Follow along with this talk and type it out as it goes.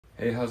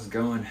Hey, how's it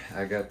going?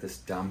 I got this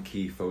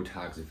Domke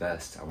Photogs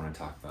vest I want to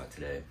talk about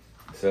today.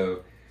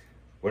 So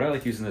what I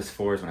like using this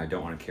for is when I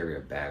don't want to carry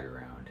a bag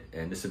around.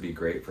 And this would be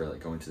great for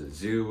like going to the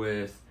zoo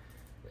with,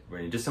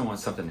 when you just don't want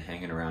something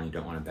hanging around, you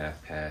don't want a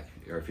backpack,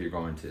 or if you're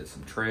going to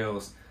some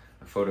trails,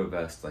 a photo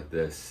vest like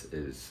this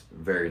is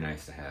very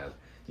nice to have.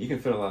 You can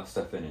fit a lot of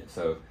stuff in it.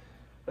 So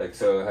I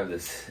have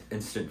this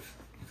instant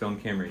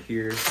film camera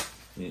here.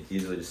 You can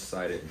easily just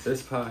slide it into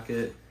this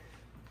pocket.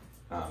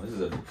 This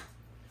is a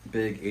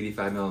big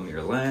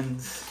 85mm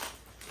lens.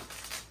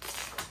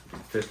 You can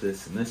fit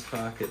this in this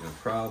pocket, no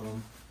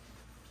problem.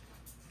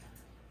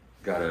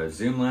 Got a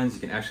zoom lens.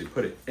 You can actually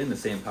put it in the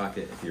same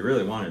pocket if you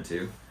really wanted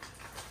to.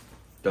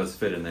 Does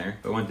fit in there.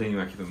 But one thing you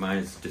want to keep in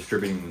mind is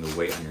distributing the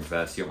weight on your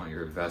vest. You don't want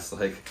your vest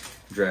like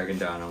dragging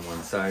down on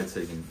one side,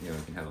 so you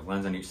can have a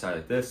lens on each side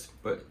like this.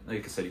 But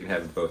like I said, you can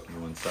have it both on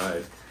one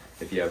side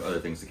if you have other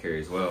things to carry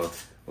as well,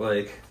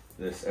 like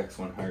this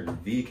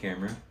X100V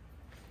camera.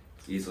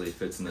 Easily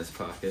fits in this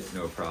pocket,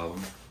 no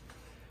problem.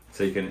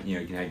 So you can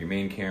have your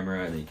main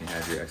camera, and then you can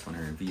have your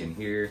X100V in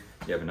here.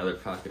 You have another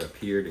pocket up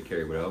here to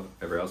carry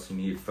whatever else you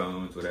need,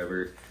 phones,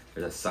 whatever.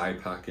 There's a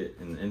side pocket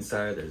in the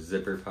inside. There's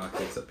zipper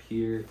pockets up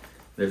here.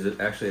 There's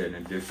actually an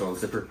additional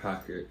zipper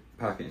pocket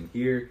in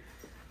here.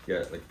 You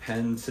got like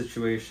pen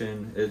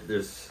situation.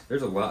 There's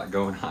a lot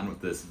going on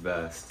with this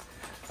vest.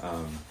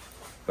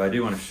 But I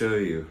do want to show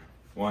you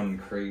one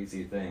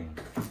crazy thing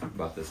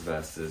about this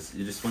vest is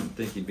you just wouldn't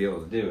think you'd be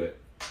able to do it.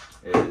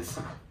 Is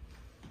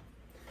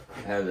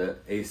it has a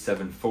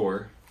A7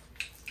 IV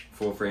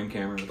full frame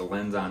camera with a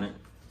lens on it.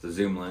 It's a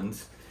zoom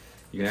lens.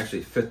 You can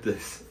actually fit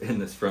this in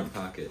this front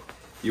pocket.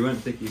 You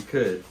wouldn't think you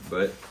could,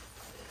 but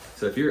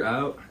so if you're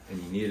out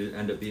and you need to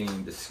end up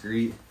being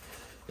discreet,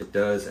 it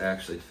does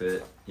actually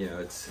fit. It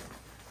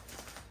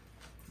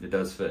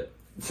does fit.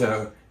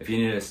 So if you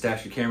need to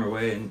stash your camera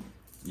away, and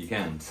you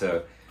can.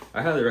 So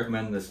I highly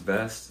recommend this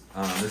vest.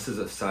 This is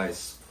a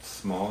size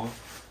small,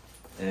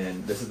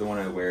 and this is the one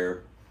I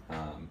wear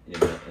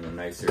in the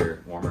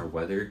nicer, warmer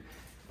weather.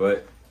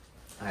 But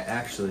I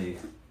actually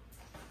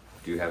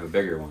do have a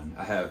bigger one.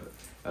 I have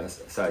a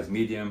size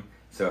medium,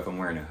 so if I'm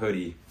wearing a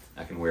hoodie,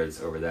 I can wear this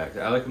over that.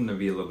 I like them to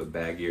be a little bit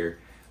baggier.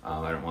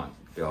 I don't want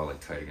to be all like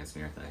tight against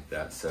me or anything like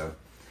that. So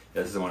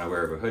this is the one I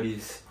wear over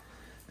hoodies,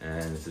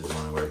 and this is the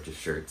one I wear with just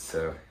shirts.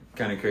 So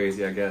kind of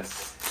crazy, I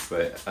guess,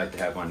 but I like to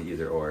have one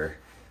either or.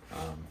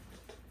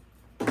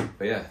 But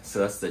yeah, so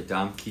that's the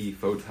Domke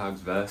Photogs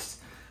vest.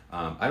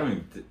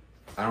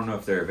 I don't know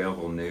if they're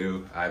available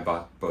new. I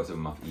bought both of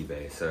them off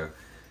eBay. So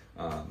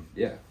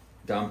yeah,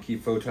 Domke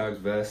Photogs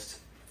vest.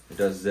 It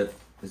does zip.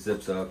 It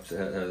zips up. So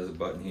it has a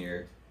button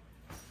here.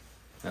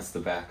 That's the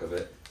back of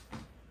it.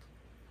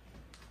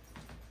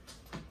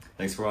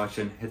 Thanks for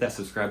watching. Hit that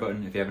subscribe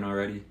button if you haven't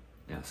already.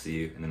 Yeah, I'll see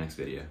you in the next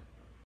video.